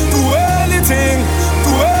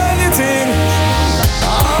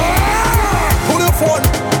 Who the phone?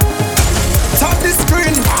 Tap the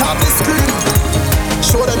screen.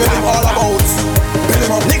 Show them what I'm all about. Build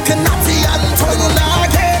them up. Nick and Natty and Toino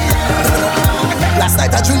Lagen. Last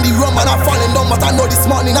night I drink the rum and I'm falling down, but I know this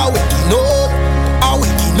morning I'm waking up.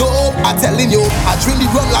 I'm telling you, I drink the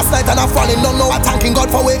rum last night and I'm falling down. Now I'm thanking God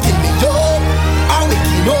for waking me up. I'm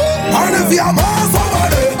waking up. And if you're Mars over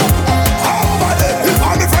there, if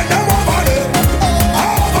I'm a friend, them over there,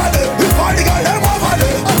 if I'm the girl, them over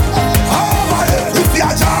there, if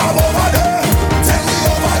you're job over there, tell me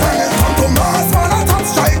over there. Come to Mars, man, I top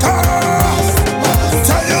strikers.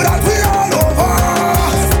 Tell you that we all over.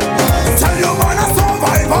 Tell you, man, I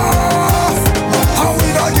survivors. And we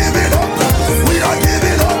don't give it up.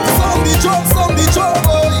 Some the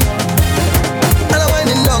trouble. And I'm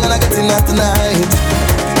winding down and I'm getting out tonight.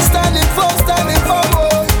 Standing for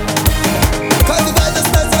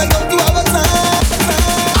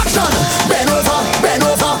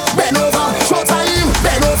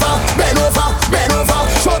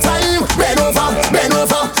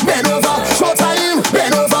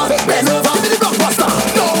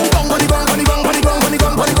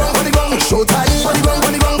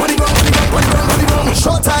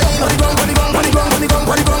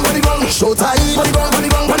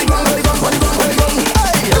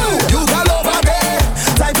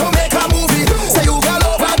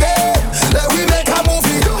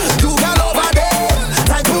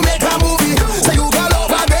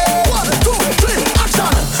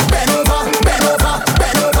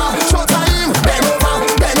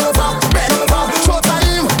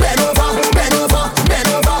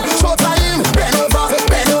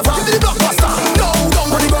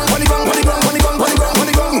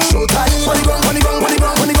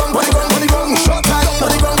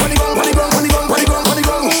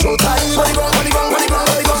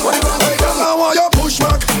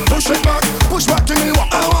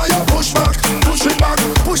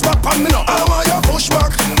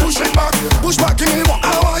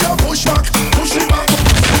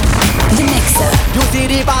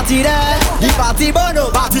party there, the party burn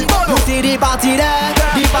over. You see the party there,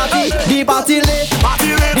 the party lit, the party lit,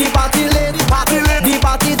 the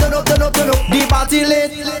party turn up, the party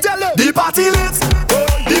lit, the party lit,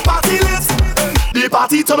 the party lit, the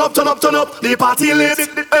party turn up, the party lit.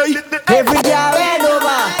 Every girl bend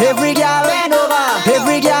over, every girl bend over,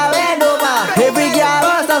 every girl bend over, every girl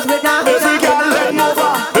bust us with now. Every girl bend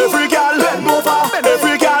over, every girl bend over,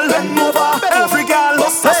 every girl bend over, every girl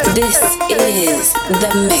bust us. This is the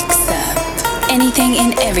mix-up. Anything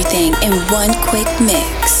and everything in one quick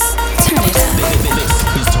mix. Turn it up. This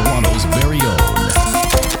is Toronto's very own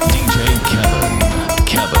DJ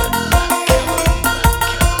Kevin.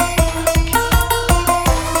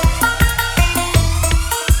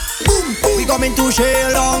 We coming to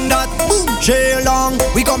share long that, share long.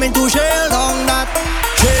 We coming to share long that,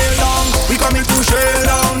 share long. We coming to share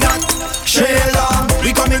long that, share long.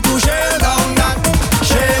 We coming to share long that,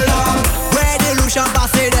 share long. Where the Lucian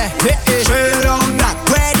pass it there, share long that.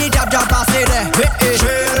 Where the jab pass it there,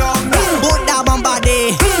 share long that. Put that bomba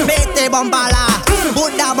day, make the bomba la.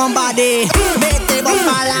 Put that bomba day, make the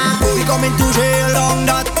bomba la. We coming to share long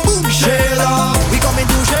that, share long. We coming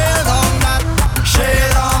to share long that,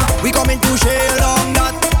 share long. We coming to share long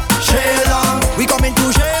that, share long. We coming to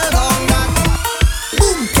share long that.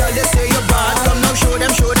 Boom, girl, they say you're bad. Come now, show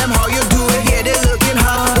them how you do it. Yeah, they looking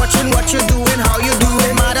hard, watching what you're doing, how you do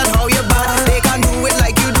it. Mad at how you're bad. They can do it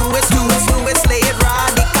like you do it, slay it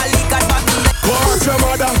radically. Go ask your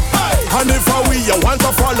mother, and if I we you want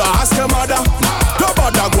to follow, ask your mother. No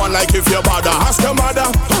bother go on like if you're bother, ask your mother.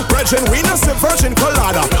 Virgin, we no sip virgin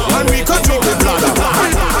colada, and we can drink the bladder.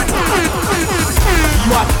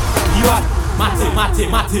 You are mate. You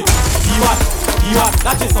are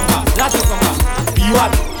that is song. You are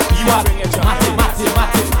mate.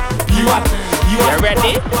 You are. You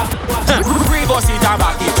ready? Reverse it and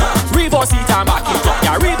back it up. Reverse it and back it up.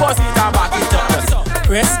 Yeah, reverse it and back it up.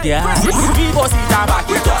 Press gas. Reverse it and back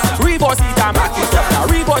it up. Reverse it and back it up. Yeah,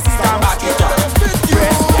 reverse it and back it up.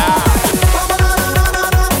 Press gas.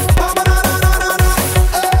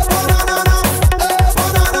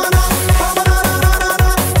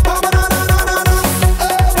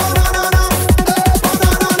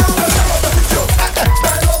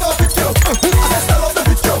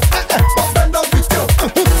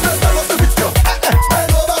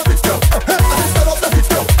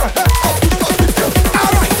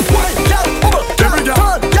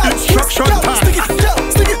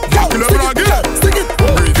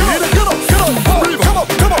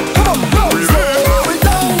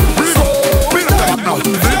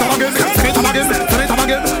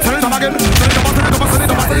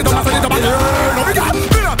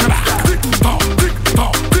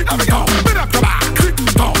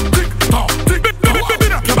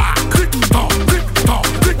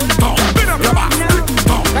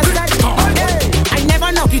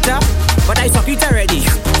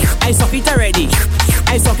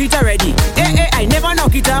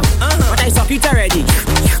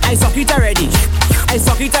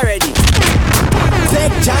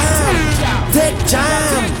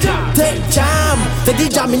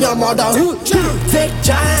 In your mother, take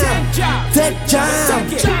jam, take jam,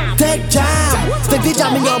 take jam, take the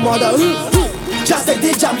jam in your mother. Just take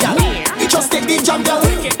the jam, girl. Just take the jam, girl.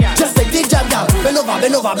 Just take the jam, girl. Bend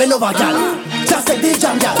over, girl. Just take the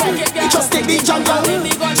jam, girl. Just take the jam, girl.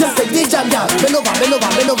 Just take the jam, girl. Bend over,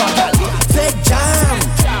 girl. Take jam,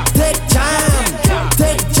 take jam,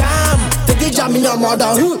 take jam, take the jam in your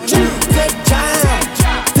mother. Take jam,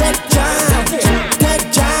 take jam, take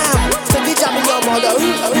jam, take the jam in your mother.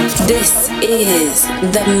 This is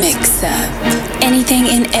the mix-up. Anything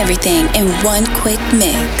and everything in one quick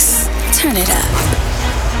mix. Turn it up.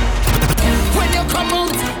 When you come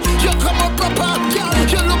out proper, girl,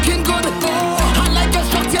 you're looking good. I like your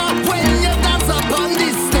structure when you dance up on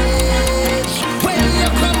this stage. When you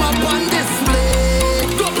come up on display,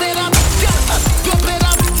 go play that, girl. Go play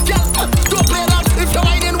that, girl. Go play that. If you're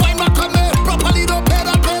whining, wine back on me properly. Don't play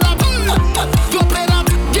that, play that. Go play that,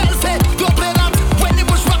 girl. Say, go play that. When you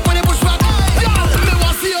push back, girl, me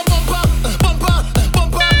want see your bumper.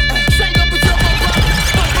 Shine up with your bumper.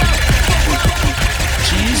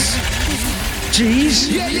 Jeez.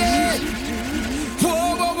 Yeah.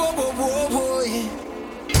 Whoa, yeah.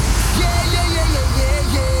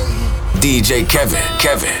 DJ Kevin.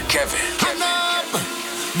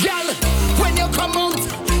 Girl, when you come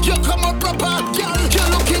out proper. Girl, you're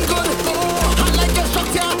looking good. I like your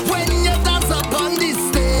structure when you dance up on this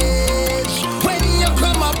stage. When you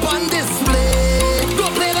come up on display, go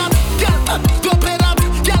play that, girl. Go play that,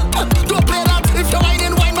 girl. Go play that. If you're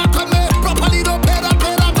whining, wine back on me properly. Don't play that,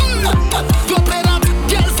 play that. Go play that,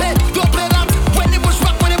 girl. Say, go play that. When you push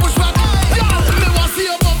back,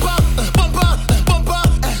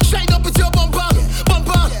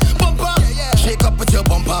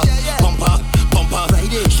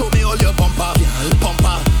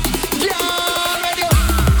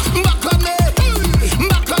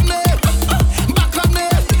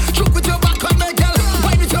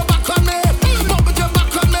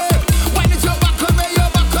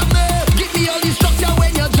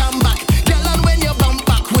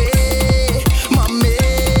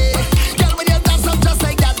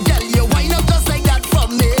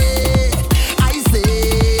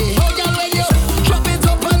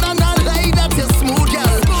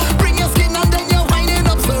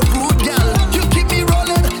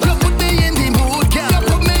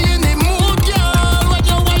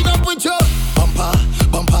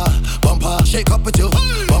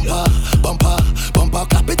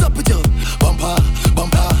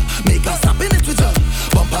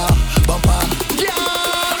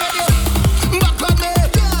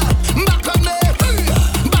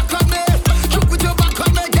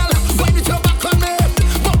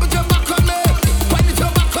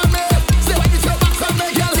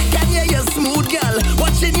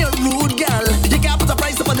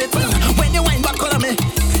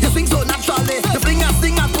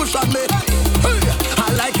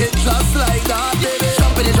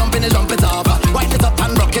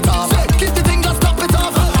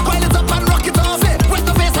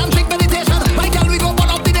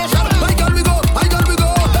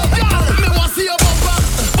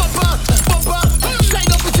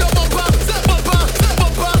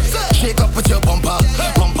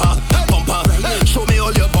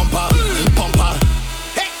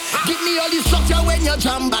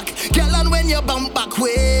 jam back. Girl, and when you bump back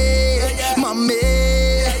way, mommy.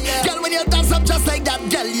 Girl, when you dance up just like that,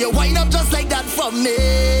 girl, you wind up just like that for me.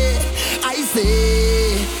 I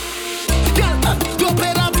say.